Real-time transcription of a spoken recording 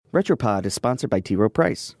Retropod is sponsored by T. Rowe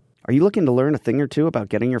Price. Are you looking to learn a thing or two about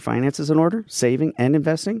getting your finances in order, saving, and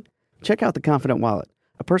investing? Check out The Confident Wallet,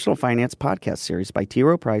 a personal finance podcast series by T.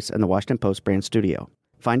 Rowe Price and the Washington Post brand studio.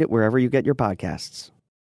 Find it wherever you get your podcasts.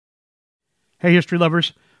 Hey, history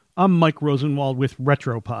lovers. I'm Mike Rosenwald with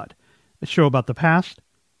Retropod, a show about the past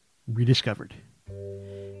rediscovered.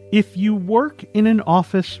 If you work in an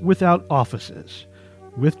office without offices,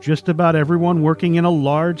 with just about everyone working in a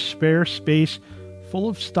large spare space full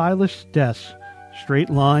of stylish desks, straight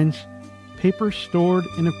lines, paper stored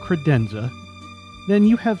in a credenza, then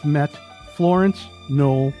you have met Florence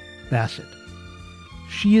Knoll Bassett.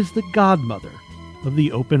 She is the godmother of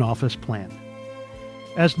the open office plan.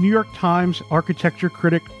 As New York Times architecture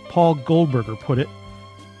critic Paul Goldberger put it,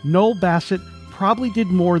 Knoll Bassett probably did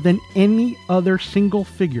more than any other single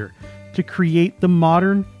figure to create the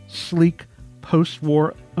modern, sleek,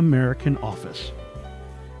 post-war American office.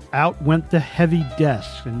 Out went the heavy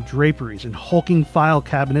desks and draperies and hulking file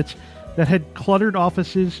cabinets that had cluttered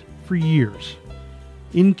offices for years.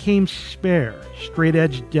 In came spare,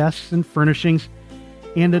 straight-edge desks and furnishings,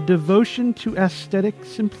 and a devotion to aesthetic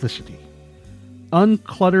simplicity.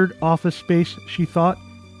 Uncluttered office space, she thought,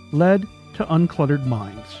 led to uncluttered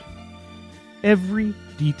minds. Every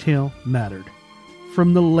detail mattered,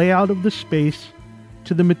 from the layout of the space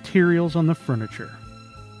to the materials on the furniture.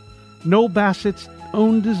 Knoll Bassett's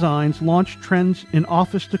own designs launched trends in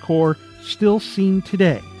office decor still seen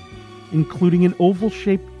today, including an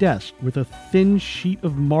oval-shaped desk with a thin sheet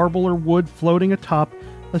of marble or wood floating atop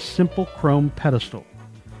a simple chrome pedestal.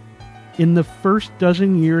 In the first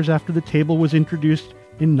dozen years after the table was introduced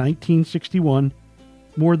in 1961,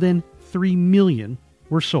 more than 3 million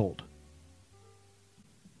were sold.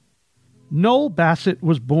 Knoll Bassett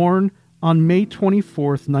was born on May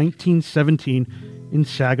 24, 1917, in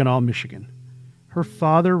Saginaw, Michigan. Her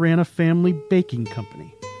father ran a family baking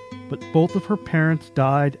company, but both of her parents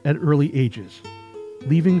died at early ages,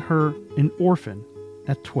 leaving her an orphan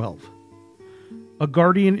at 12. A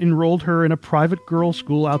guardian enrolled her in a private girls'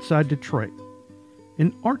 school outside Detroit.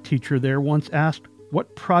 An art teacher there once asked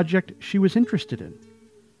what project she was interested in.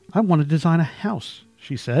 "I want to design a house,"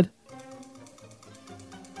 she said.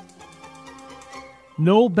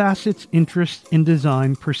 Knoll Bassett's interest in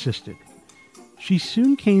design persisted. She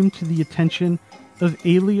soon came to the attention of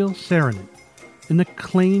Eliel Saarinen, an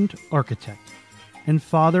acclaimed architect, and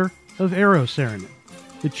father of Eero Saarinen,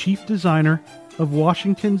 the chief designer of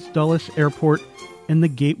Washington's Dulles Airport and the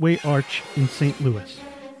Gateway Arch in St. Louis.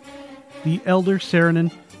 The elder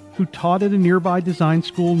Saarinen, who taught at a nearby design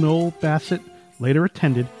school Knoll Bassett later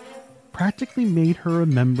attended, practically made her a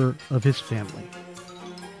member of his family.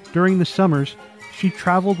 During the summers, she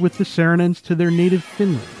traveled with the Saarinens to their native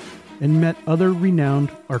Finland and met other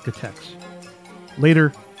renowned architects.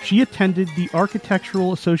 Later, she attended the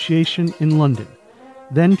Architectural Association in London,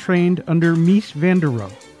 then trained under Mies van der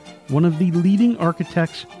Rohe, one of the leading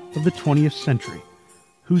architects of the 20th century,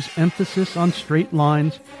 whose emphasis on straight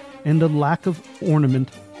lines and a lack of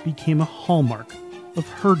ornament became a hallmark of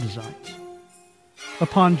her designs.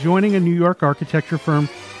 Upon joining a New York architecture firm,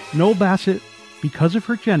 Knoll Bassett, because of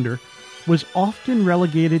her gender, was often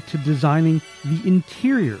relegated to designing the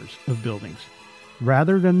interiors of buildings,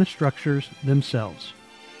 rather than the structures themselves.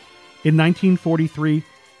 In 1943,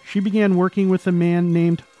 she began working with a man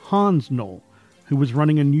named Hans Knoll, who was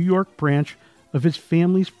running a New York branch of his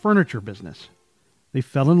family's furniture business. They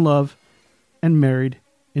fell in love and married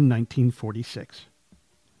in 1946.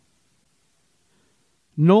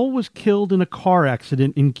 Knoll was killed in a car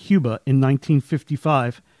accident in Cuba in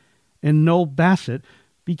 1955, and Knoll Bassett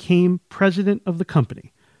became president of the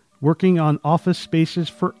company, working on office spaces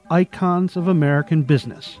for icons of American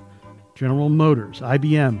business: General Motors,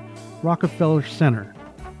 IBM, Rockefeller Center,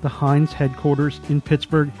 the Heinz headquarters in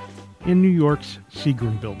Pittsburgh, and New York's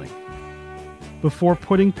Seagram Building. Before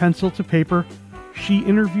putting pencil to paper, she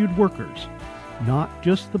interviewed workers, not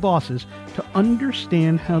just the bosses, to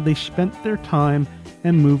understand how they spent their time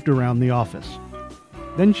and moved around the office.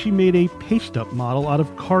 Then she made a paste-up model out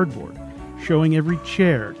of cardboard, showing every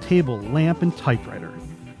chair, table, lamp, and typewriter.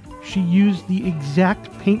 She used the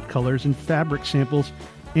exact paint colors and fabric samples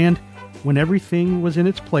and, when everything was in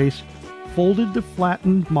its place, folded the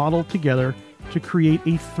flattened model together to create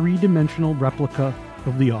a three-dimensional replica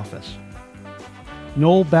of the office.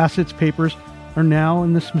 Knoll Bassett's papers are now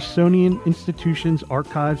in the Smithsonian Institution's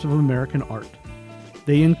Archives of American Art.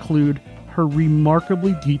 They include her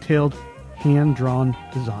remarkably detailed hand-drawn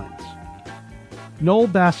designs. Knoll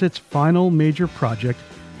Bassett's final major project,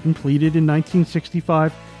 completed in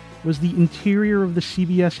 1965, was the interior of the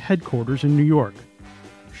CBS headquarters in New York.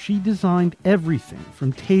 She designed everything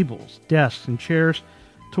from tables, desks, and chairs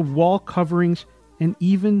to wall coverings and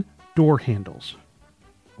even door handles.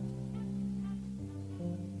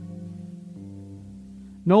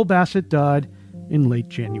 Knoll Bassett died in late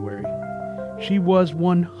January. She was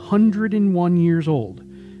 101 years old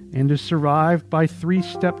and is survived by 3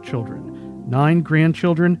 stepchildren, 9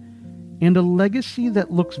 grandchildren, and a legacy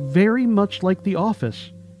that looks very much like The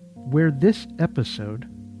Office, where this episode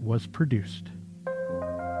was produced.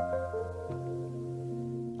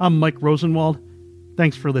 I'm Mike Rosenwald.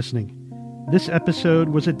 Thanks for listening. This episode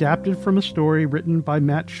was adapted from a story written by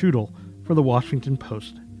Matt Schudel for The Washington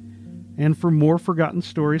Post. And for more forgotten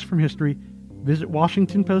stories from history, visit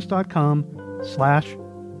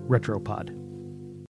WashingtonPost.com/retropod.